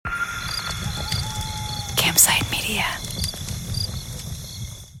Campside Media.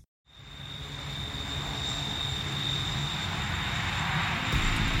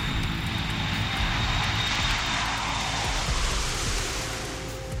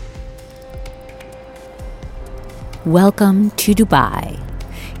 Welcome to Dubai.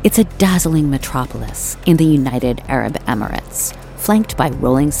 It's a dazzling metropolis in the United Arab Emirates, flanked by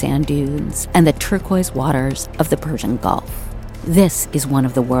rolling sand dunes and the turquoise waters of the Persian Gulf. This is one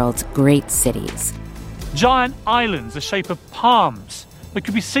of the world's great cities. Giant islands the shape of palms that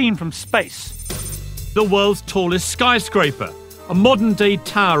could be seen from space. The world's tallest skyscraper, a modern-day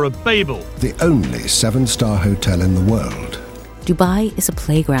Tower of Babel. The only 7-star hotel in the world. Dubai is a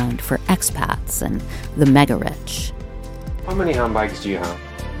playground for expats and the mega-rich. How many handbags do you have?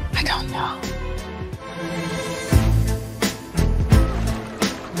 I don't know.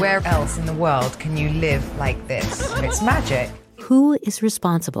 Where else in the world can you live like this? It's magic. Who is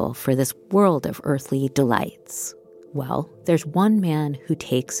responsible for this world of earthly delights? Well, there's one man who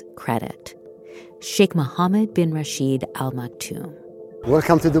takes credit. Sheikh Mohammed bin Rashid Al Maktoum.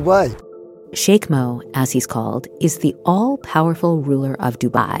 Welcome to Dubai. Sheikh Mo, as he's called, is the all-powerful ruler of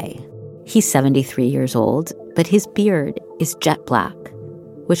Dubai. He's 73 years old, but his beard is jet black,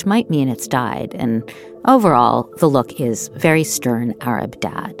 which might mean it's dyed, and overall, the look is very stern Arab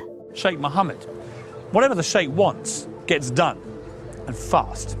dad. Sheikh Mohammed. Whatever the Sheikh wants gets done, and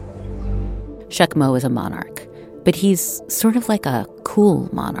fast. Sheikh Mo is a monarch, but he's sort of like a cool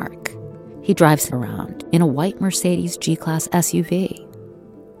monarch. He drives around in a white Mercedes G-Class SUV.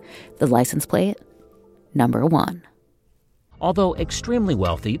 The license plate, number 1. Although extremely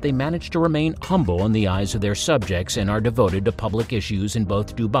wealthy, they manage to remain humble in the eyes of their subjects and are devoted to public issues in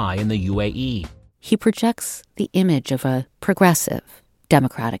both Dubai and the UAE. He projects the image of a progressive,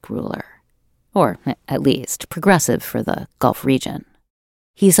 democratic ruler. Or, at least, progressive for the Gulf region.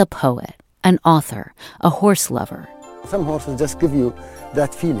 He's a poet, an author, a horse lover. Some horses just give you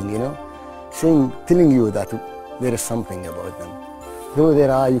that feeling, telling you that there is something about them. Through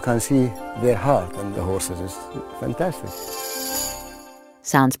their eye, you can see their heart, and the horses is fantastic.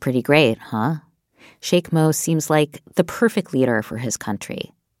 Sounds pretty great, huh? Sheikh Mo seems like the perfect leader for his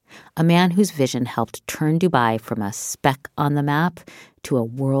country. A man whose vision helped turn Dubai from a speck on the map to a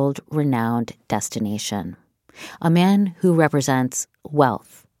world-renowned destination. A man who represents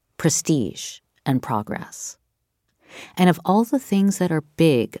wealth, prestige, and progress. And of all the things that are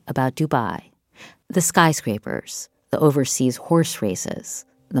big about Dubai, the skyscrapers, the overseas horse races,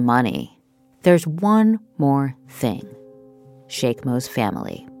 the money, there's one more thing: Sheikh Mo's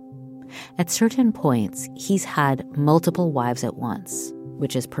family. At certain points, he's had multiple wives at once,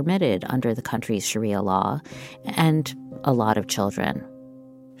 which is permitted under the country's Sharia law, and a lot of children.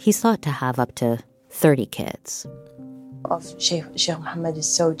 He's thought to have up to 30 kids. Sheikh Mohammed is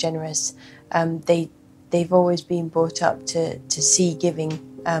so generous. They've always been brought up to see giving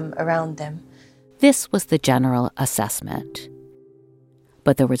around them. This was the general assessment.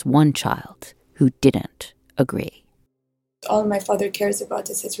 But there was one child who didn't agree. All my father cares about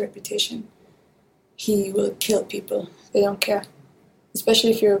is his reputation. He will kill people. They don't care.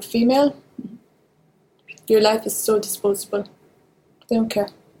 Especially if you're a female. Your life is so disposable. They don't care.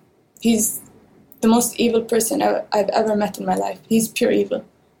 He's the most evil person I've ever met in my life. He's pure evil.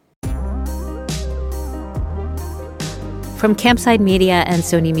 From Campside Media and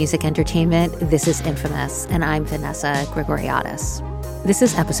Sony Music Entertainment, this is Infamous, and I'm Vanessa Grigoriadis. This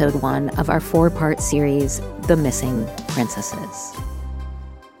is episode 1 of our 4-part series, The Missing Princesses.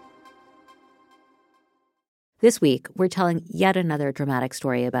 This week, we're telling yet another dramatic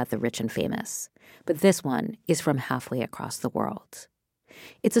story about the rich and famous, but this one is from halfway across the world.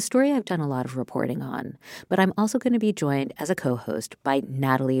 It's a story I've done a lot of reporting on, but I'm also going to be joined as a co-host by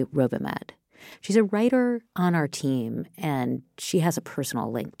Natalie Robimed. She's a writer on our team, and she has a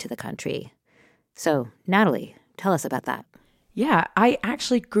personal link to the country. So, Natalie, tell us about that. Yeah, I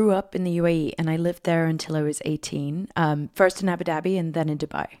actually grew up in the UAE, and I lived there until I was 18, first in Abu Dhabi and then in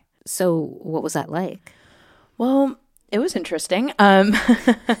Dubai. So what was that like? Well, it was interesting.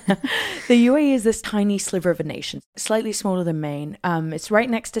 The UAE is this tiny sliver of a nation, slightly smaller than Maine. It's right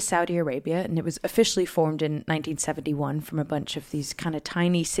next to Saudi Arabia, and it was officially formed in 1971 from a bunch of these kind of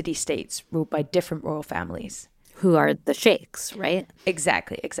tiny city-states ruled by different royal families. Who are the sheikhs, right?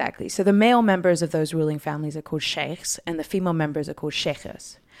 Exactly. So the male members of those ruling families are called sheikhs, and the female members are called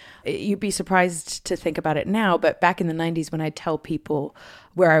sheikhas. You'd be surprised to think about it now, but back in the 90s when I'd tell people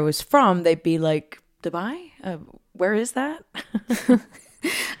where I was from, they'd be like, Dubai? Where is that?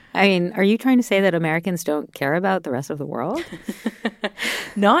 I mean, are you trying to say that Americans don't care about the rest of the world?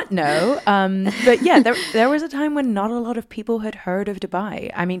 No. But yeah, there was a time when not a lot of people had heard of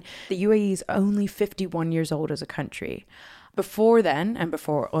Dubai. I mean, the UAE is only 51 years old as a country. Before then, and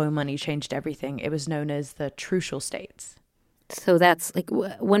before oil money changed everything, it was known as the Trucial States. So that's like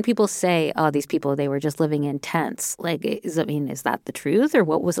when people say, oh, these people, they were just living in tents. Like, is that the truth, or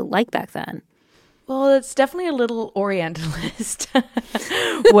what was it like back then? Well, it's definitely a little Orientalist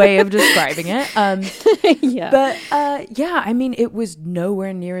way of describing it. Yeah. But I mean, it was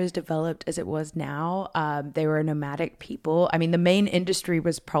nowhere near as developed as it was now. They were a nomadic people. I mean, the main industry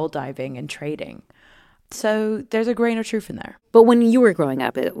was pearl diving and trading. So there's a grain of truth in there. But when you were growing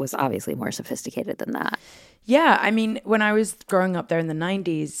up, it was obviously more sophisticated than that. Yeah, I mean, when I was growing up there in the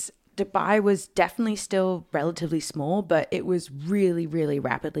 90s, Dubai was definitely still relatively small, but it was really, really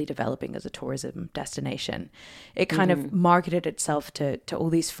rapidly developing as a tourism destination. It kind of marketed itself to all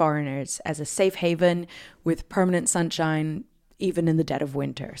these foreigners as a safe haven with permanent sunshine, even in the dead of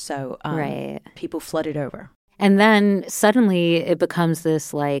winter. So people flooded over. And then suddenly it becomes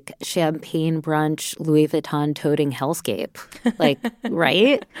this like champagne brunch, Louis Vuitton toting hellscape. Like,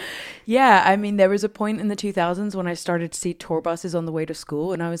 right? Yeah. I mean, there was a point in the 2000s when I started to see tour buses on the way to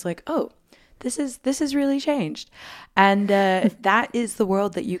school, and I was like, oh, this is really changed. And that is the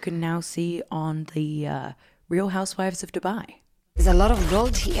world that you can now see on the Real Housewives of Dubai. There's a lot of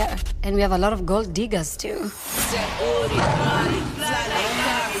gold here, and we have a lot of gold diggers too.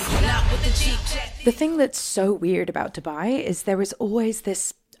 The thing that's so weird about Dubai is there is always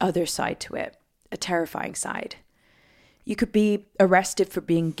this other side to it, a terrifying side. You could be arrested for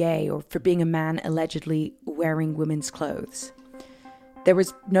being gay or for being a man allegedly wearing women's clothes. There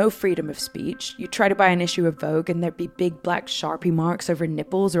was no freedom of speech. You'd try to buy an issue of Vogue and there'd be big black Sharpie marks over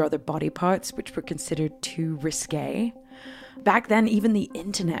nipples or other body parts, which were considered too risque. Back then, even the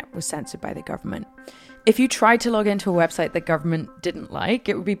internet was censored by the government. If you tried to log into a website the government didn't like,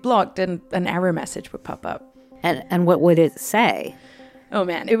 it would be blocked and an error message would pop up. And what would it say? Oh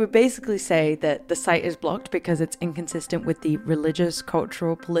man, it would basically say that the site is blocked because it's inconsistent with the religious,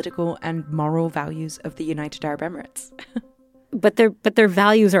 cultural, political, and moral values of the United Arab Emirates. But their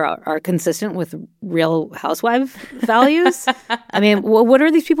values are consistent with Real Housewife values? I mean, what are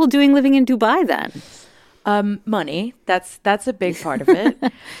these people doing living in Dubai then? Money. That's a big part of it.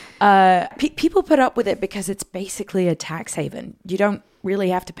 People put up with it because it's basically a tax haven. You don't really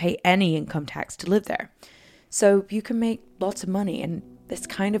have to pay any income tax to live there. So you can make lots of money, and it's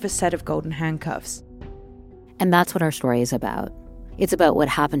kind of a set of golden handcuffs. And that's what our story is about. It's about what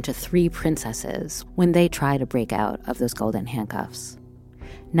happened to 3 princesses when they try to break out of those golden handcuffs.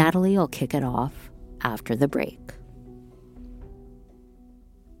 Natalie will kick it off after the break.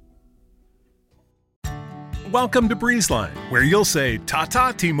 Welcome to BreezeLine, where you'll say,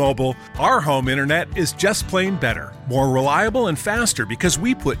 "Ta-ta, T-Mobile, our home internet is just plain better, more reliable and faster because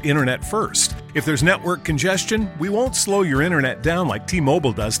we put internet first. If there's network congestion, we won't slow your internet down like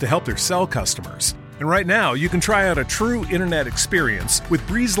T-Mobile does to help their cell customers." And right now, you can try out a true internet experience with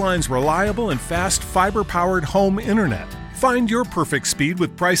BreezeLine's reliable and fast fiber-powered home internet. Find your perfect speed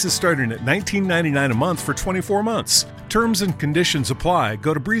with prices starting at $19.99 a month for 24 months. Terms and conditions apply.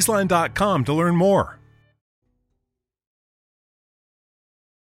 Go to breezeline.com to learn more.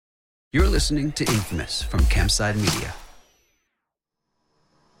 You're listening to Infamous from Campside Media.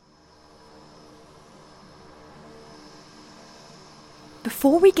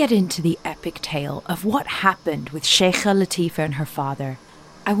 Before we get into the epic tale of what happened with Sheikha Latifah and her father,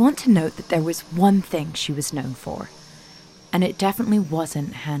 I want to note that there was one thing she was known for, and it definitely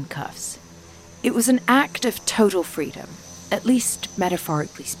wasn't handcuffs. It was an act of total freedom, at least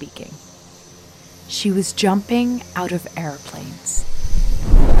metaphorically speaking. She was jumping out of airplanes.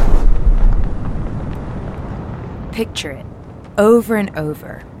 Picture it, over and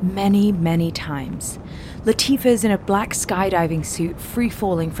over, many, many times. Latifah is in a black skydiving suit,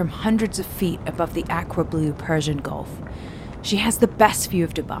 free-falling from hundreds of feet above the aqua-blue Persian Gulf. She has the best view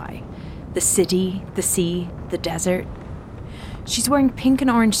of Dubai, the city, the sea, the desert. She's wearing pink and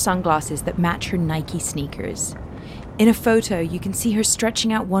orange sunglasses that match her Nike sneakers. In a photo, you can see her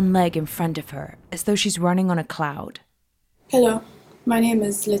stretching out one leg in front of her, as though she's running on a cloud. Hello, my name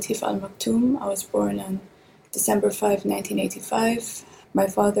is Latifah Al Maktoum. I was born on December 5, 1985. My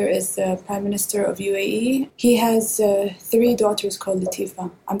father is the Prime Minister of UAE. He has 3 daughters called Latifah.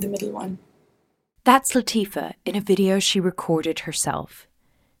 I'm the middle one. That's Latifah in a video she recorded herself.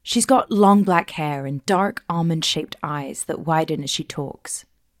 She's got long black hair and dark almond-shaped eyes that widen as she talks.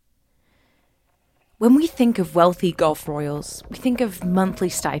 When we think of wealthy Gulf royals, we think of monthly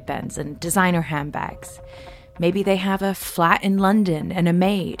stipends and designer handbags. Maybe they have a flat in London and a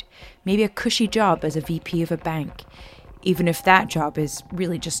maid, maybe a cushy job as a VP of a bank, even if that job is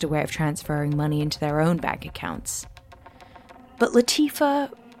really just a way of transferring money into their own bank accounts. But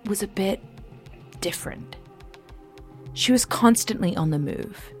Latifa was a bit different. She was constantly on the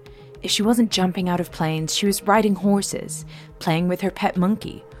move. If she wasn't jumping out of planes, she was riding horses, playing with her pet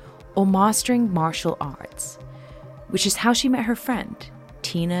monkey, or mastering martial arts, which is how she met her friend,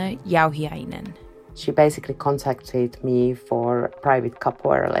 Tiina Jauhiainen. She basically contacted me for private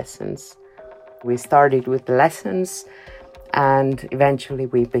capoeira lessons. We started with the lessons and eventually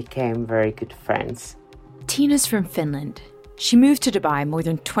we became very good friends. Tiina's from Finland. She moved to Dubai more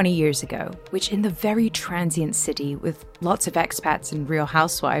than 20 years ago, which in the very transient city with lots of expats and real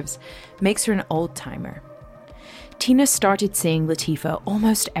housewives makes her an old-timer. Tiina started seeing Latifa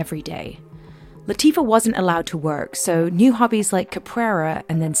almost every day. Latifa wasn't allowed to work, so new hobbies like capoeira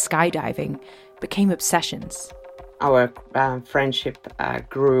and then skydiving became obsessions. Our friendship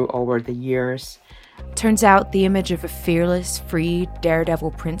grew over the years. Turns out the image of a fearless, free, daredevil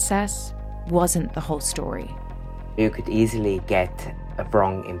princess wasn't the whole story. You could easily get a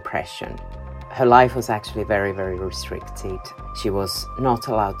wrong impression. Her life was actually very, very restricted. She was not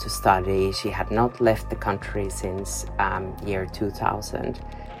allowed to study. She had not left the country since year 2000.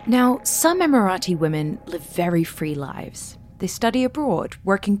 Now, some Emirati women live very free lives. They study abroad,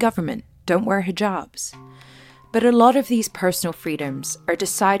 work in government, don't wear hijabs. But a lot of these personal freedoms are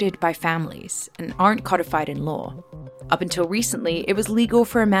decided by families and aren't codified in law. Up until recently, it was legal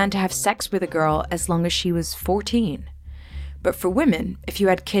for a man to have sex with a girl as long as she was 14. But for women, if you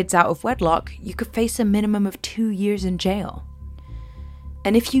had kids out of wedlock, you could face a minimum of 2 years in jail.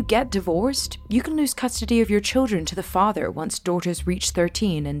 And if you get divorced, you can lose custody of your children to the father once daughters reach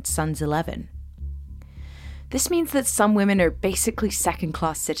 13 and sons 11. This means that some women are basically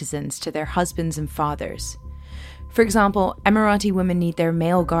second-class citizens to their husbands and fathers. For example, Emirati women need their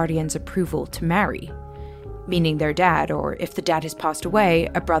male guardian's approval to marry, meaning their dad, or if the dad has passed away,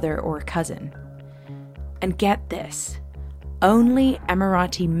 a brother or a cousin. And get this, only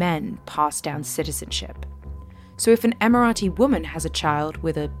Emirati men pass down citizenship. So if an Emirati woman has a child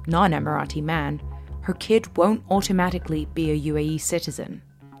with a non-Emirati man, her kid won't automatically be a UAE citizen.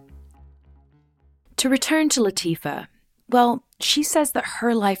 To return to Latifa, well, she says that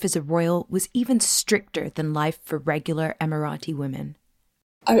her life as a royal was even stricter than life for regular Emirati women.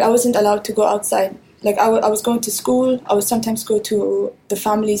 I wasn't allowed to go outside. Like, I was going to school, I would sometimes go to the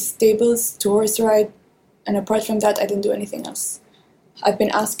family stables to horse ride, and apart from that, I didn't do anything else. I've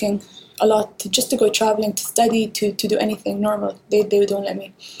been asking a lot just to go traveling, to study, to do anything normal. They don't let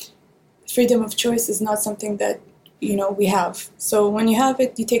me. Freedom of choice is not something that, we have. So when you have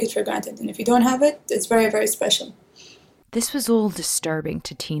it, you take it for granted. And if you don't have it, it's very, very special. This was all disturbing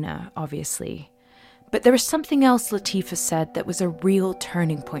to Tiina, obviously. But there was something else Latifa said that was a real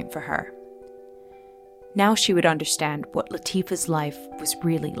turning point for her. Now she would understand what Latifa's life was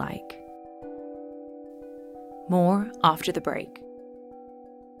really like. More after the break.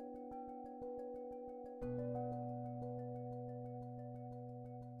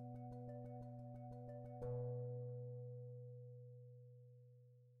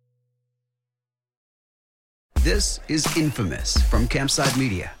 This is Infamous from Campside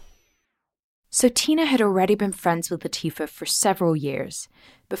Media. So Tiina had already been friends with Latifa for several years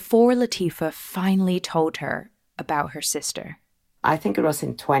before Latifa finally told her about her sister. I think it was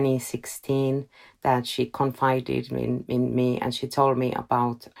in 2016 that she confided in me and she told me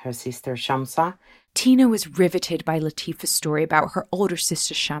about her sister Shamsa. Tiina was riveted by Latifa's story about her older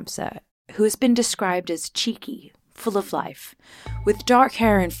sister Shamsa, who has been described as cheeky, full of life, with dark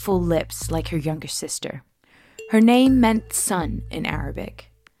hair and full lips like her younger sister. Her name meant son in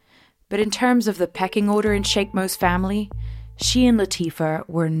Arabic. But in terms of the pecking order in Sheikh Mo's family, she and Latifa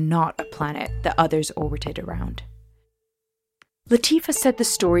were not a planet that others orbited around. Latifa said the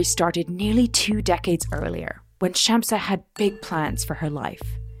story started nearly 2 decades earlier, when Shamsa had big plans for her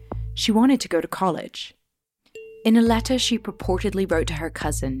life. She wanted to go to college. In a letter she purportedly wrote to her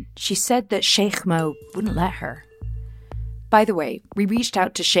cousin, she said that Sheikh Mo wouldn't let her. By the way, we reached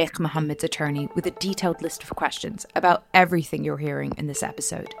out to Sheikh Mohammed's attorney with a detailed list of questions about everything you're hearing in this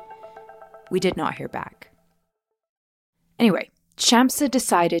episode. We did not hear back. Anyway, Shamsa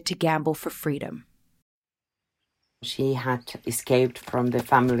decided to gamble for freedom. She had escaped from the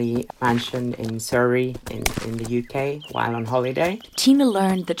family mansion in Surrey in the UK while on holiday. Tiina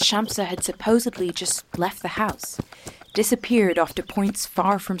learned that Shamsa had supposedly just left the house, disappeared off to points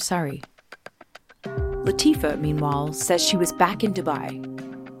far from Surrey. Latifa, meanwhile, says she was back in Dubai.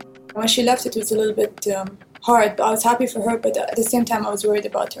 When she left, it was a little bit hard, but I was happy for her, but at the same time, I was worried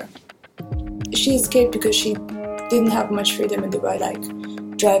about her. She escaped because she didn't have much freedom in Dubai,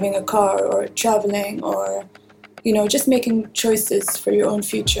 like driving a car or traveling or, just making choices for your own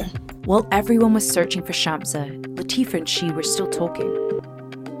future. While everyone was searching for Shamsa, Latifa and she were still talking.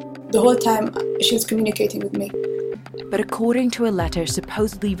 The whole time she was communicating with me. But according to a letter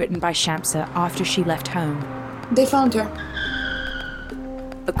supposedly written by Shamsa after she left home, they found her.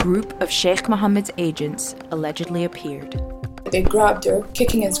 A group of Sheikh Mohammed's agents allegedly appeared. They grabbed her,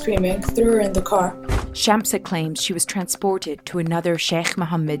 kicking and screaming, threw her in the car. Shamsa claims she was transported to another Sheikh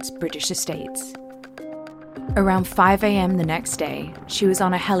Mohammed's British estates. Around 5 a.m. the next day, she was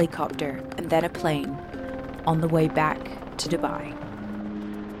on a helicopter and then a plane on the way back to Dubai.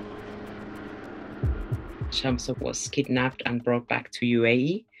 Shamsa was kidnapped and brought back to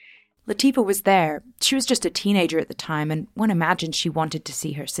UAE. Latifa was there. She was just a teenager at the time, and one imagined she wanted to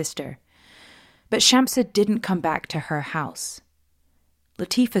see her sister. But Shamsa didn't come back to her house.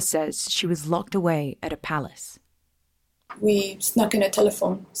 Latifa says she was locked away at a palace. We snuck in a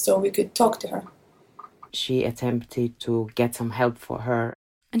telephone so we could talk to her. She attempted to get some help for her.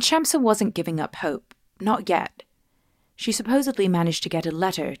 And Shamsa wasn't giving up hope. Not yet. She supposedly managed to get a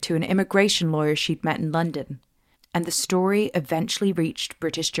letter to an immigration lawyer she'd met in London. And the story eventually reached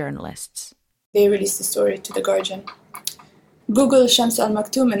British journalists. They released the story to The Guardian. Google Shamsa Al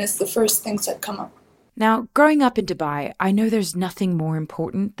Maktoum and it's the first things that come up. Now, growing up in Dubai, I know there's nothing more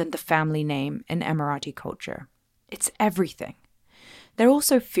important than the family name in Emirati culture. It's everything. They're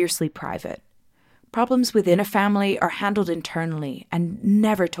also fiercely private. Problems within a family are handled internally and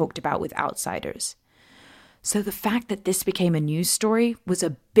never talked about with outsiders. So the fact that this became a news story was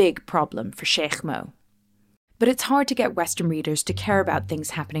a big problem for Sheikh Mo. But it's hard to get Western readers to care about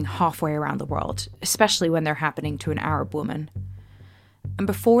things happening halfway around the world, especially when they're happening to an Arab woman. And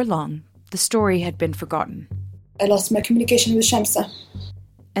before long, the story had been forgotten. I lost my communication with Shamsa.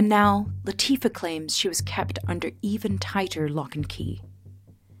 And now, Latifa claims she was kept under even tighter lock and key.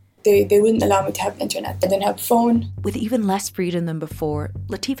 They wouldn't allow me to have internet. I didn't have phone. With even less freedom than before,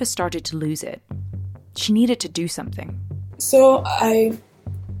 Latifa started to lose it. She needed to do something. So I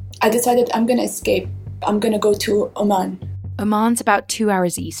decided I'm going to escape. I'm going to go to Oman. Oman's about 2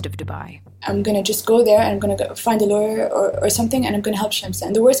 hours east of Dubai. I'm going to just go there and I'm going to find a lawyer or something and I'm going to help Shamsa.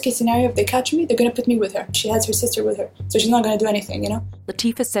 And the worst case scenario, if they catch me, they're going to put me with her. She has her sister with her, so she's not going to do anything,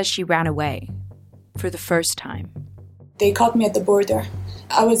 Latifa says she ran away for the first time. They caught me at the border.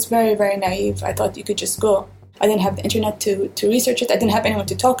 I was very, very naive. I thought you could just go. I didn't have the internet to research it. I didn't have anyone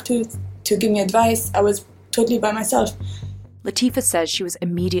to talk to give me advice. I was totally by myself. Latifa says she was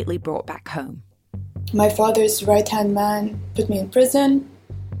immediately brought back home. My father's right-hand man put me in prison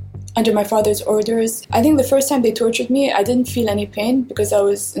under my father's orders. I think the first time they tortured me, I didn't feel any pain because I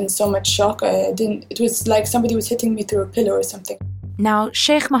was in so much shock. It was like somebody was hitting me through a pillow or something. Now,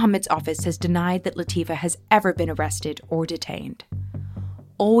 Sheikh Mohammed's office has denied that Latifa has ever been arrested or detained.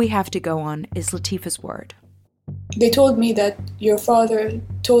 All we have to go on is Latifa's word. They told me that your father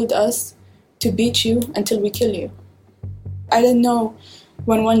told us to beat you until we kill you. I didn't know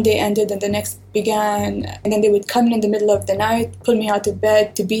when one day ended and the next began, and then they would come in the middle of the night, pull me out of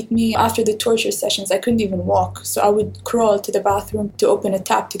bed to beat me. After the torture sessions, I couldn't even walk, so I would crawl to the bathroom to open a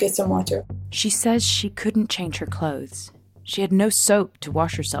tap to get some water. She says she couldn't change her clothes. She had no soap to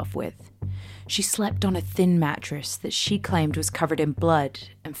wash herself with. She slept on a thin mattress that she claimed was covered in blood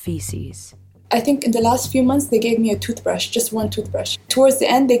and feces. I think in the last few months they gave me a toothbrush, just one toothbrush. Towards the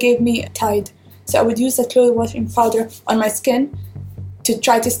end they gave me Tide. So I would use that clothes washing powder on my skin to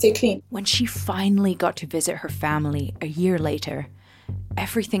try to stay clean. When she finally got to visit her family a year later,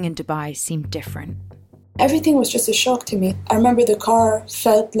 everything in Dubai seemed different. Everything was just a shock to me. I remember the car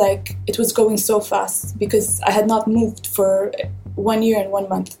felt like it was going so fast because I had not moved for 1 year and 1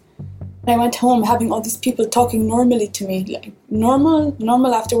 month. I went home having all these people talking normally to me. Like,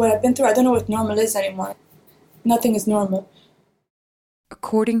 normal after what I've been through. I don't know what normal is anymore. Nothing is normal.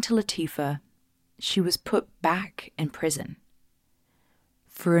 According to Latifa, she was put back in prison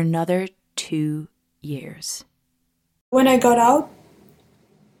for another 2 years. When I got out,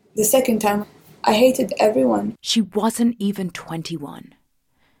 the second time, I hated everyone. She wasn't even 21.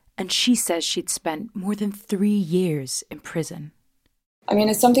 And she says she'd spent more than 3 years in prison. I mean,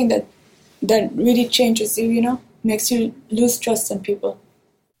 it's something that really changes you, makes you lose trust in people.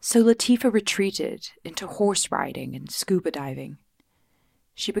 So Latifa retreated into horse riding and scuba diving.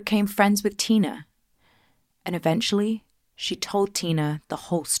 She became friends with Tina. And eventually, she told Tina the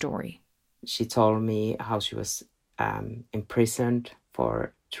whole story. She told me how she was imprisoned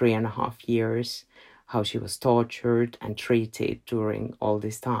for 3.5 years, how she was tortured and treated during all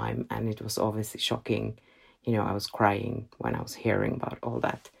this time. And it was obviously shocking. I was crying when I was hearing about all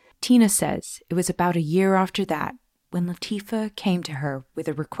that. Tina says it was about a year after that when Latifa came to her with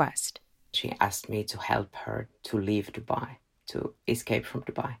a request. She asked me to help her to leave Dubai, to escape from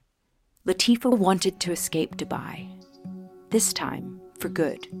Dubai. Latifa wanted to escape Dubai, this time for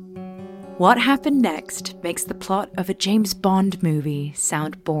good. What happened next makes the plot of a James Bond movie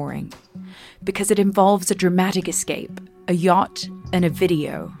sound boring, because it involves a dramatic escape, a yacht, and a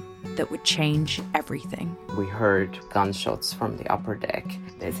video that would change everything. We heard gunshots from the upper deck.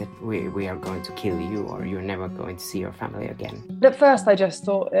 They said, we are going to kill you, or you're never going to see your family again. At first, I just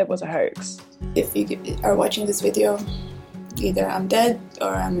thought it was a hoax. If you are watching this video, either I'm dead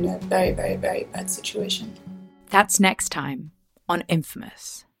or I'm in a very, very, very bad situation. That's next time on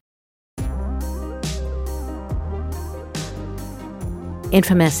Infamous.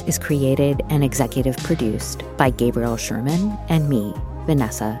 Infamous is created and executive produced by Gabriel Sherman and me,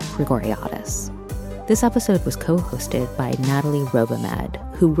 Vanessa Grigoriadis. This episode was co-hosted by Natalie Robomed,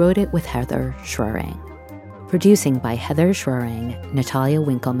 who wrote it with Heather Schroering. Producing by Heather Schroering, Natalia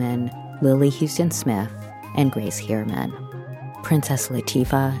Winkleman, Lily Houston-Smith, and Grace Heerman. Princess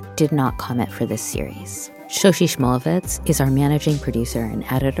Latifa did not comment for this series. Shoshi Shmulevitz is our managing producer and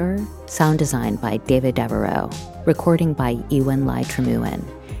editor, sound design by David Devereaux, recording by Ewan Lai Tremuan,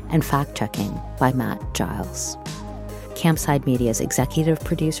 and fact-checking by Matt Giles. Campside Media's executive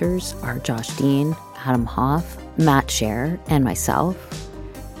producers are Josh Dean, Adam Hoff, Matt Scher, and myself.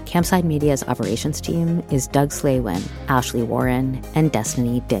 Campside Media's operations team is Doug Slaywin, Ashley Warren, and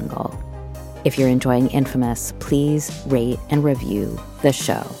Destiny Dingle. If you're enjoying Infamous, please rate and review the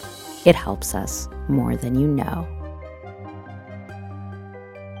show. It helps us more than you know.